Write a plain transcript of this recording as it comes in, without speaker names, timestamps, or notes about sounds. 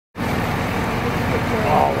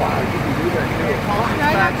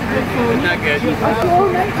Not good.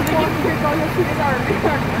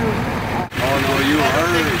 Oh no, you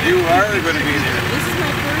are going to be there. This is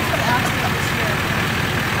my first accident this year.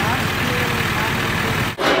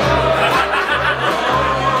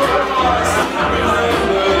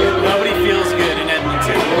 Nobody feels good in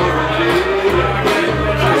Edmonton.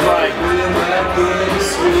 It's like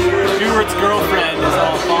Stewart's girlfriend is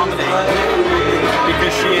all vomiting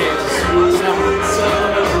because she ate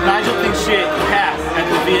Nigel thinks she ate cat at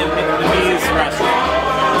the Vietnamese restaurant.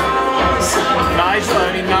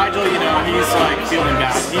 Nigel, you know, he's like feeling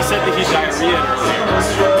bad. He said that he diarrhea earlier.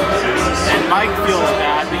 And Mike feels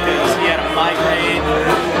bad because he had a migraine,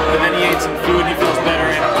 but then he ate some food and he feels better.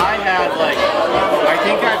 And I had like, I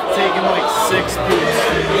think I've taken like 6 poops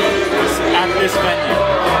at this venue.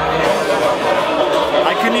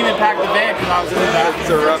 I couldn't even pack the van because I was in the bathroom.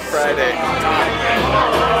 It's a rough Friday.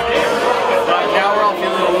 But now we're all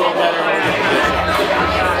feeling a little better.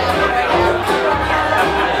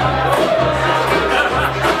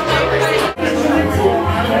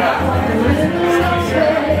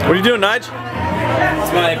 What are you doing, Nige?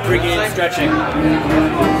 It's my pre-game stretching.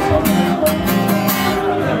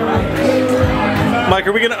 Mike,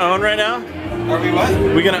 are we gonna own right now? Are we what?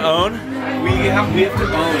 We gonna own? We have to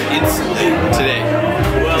own instantly today.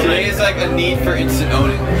 Well, today is like a need for instant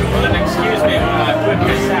owning. Well, then excuse me while I put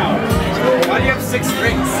this out. Why do you have 6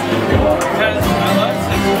 strings? Because I love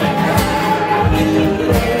 6 strings.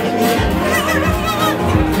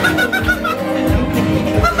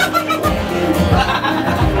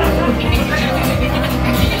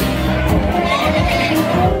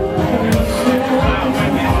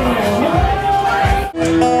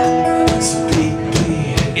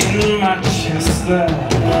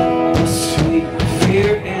 Sweet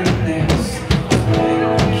fear in this,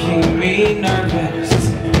 making me nervous.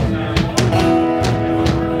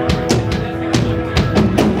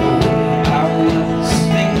 I was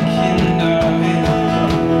thinking of it,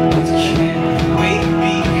 but can't wait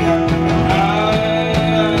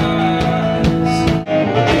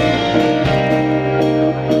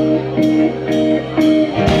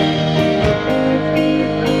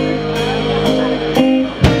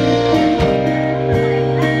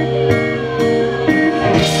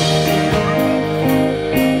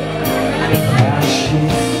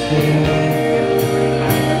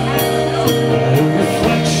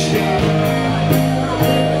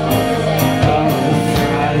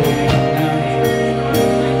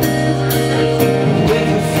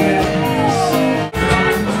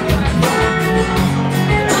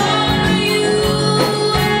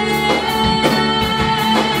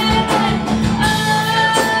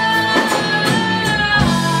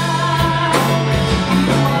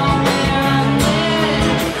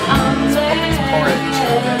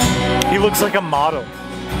He looks like a model.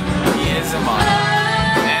 He is a model.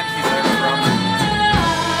 And he's like from.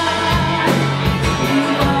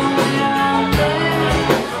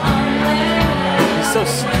 He's so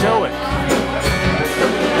stoic.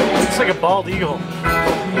 Looks like a bald eagle.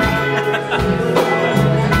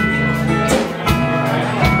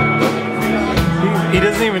 He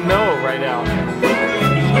doesn't even know right now.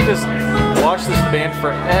 He just watched this band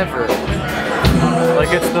forever.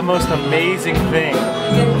 Like it's the most amazing thing.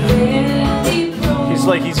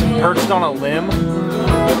 He's perched on a limb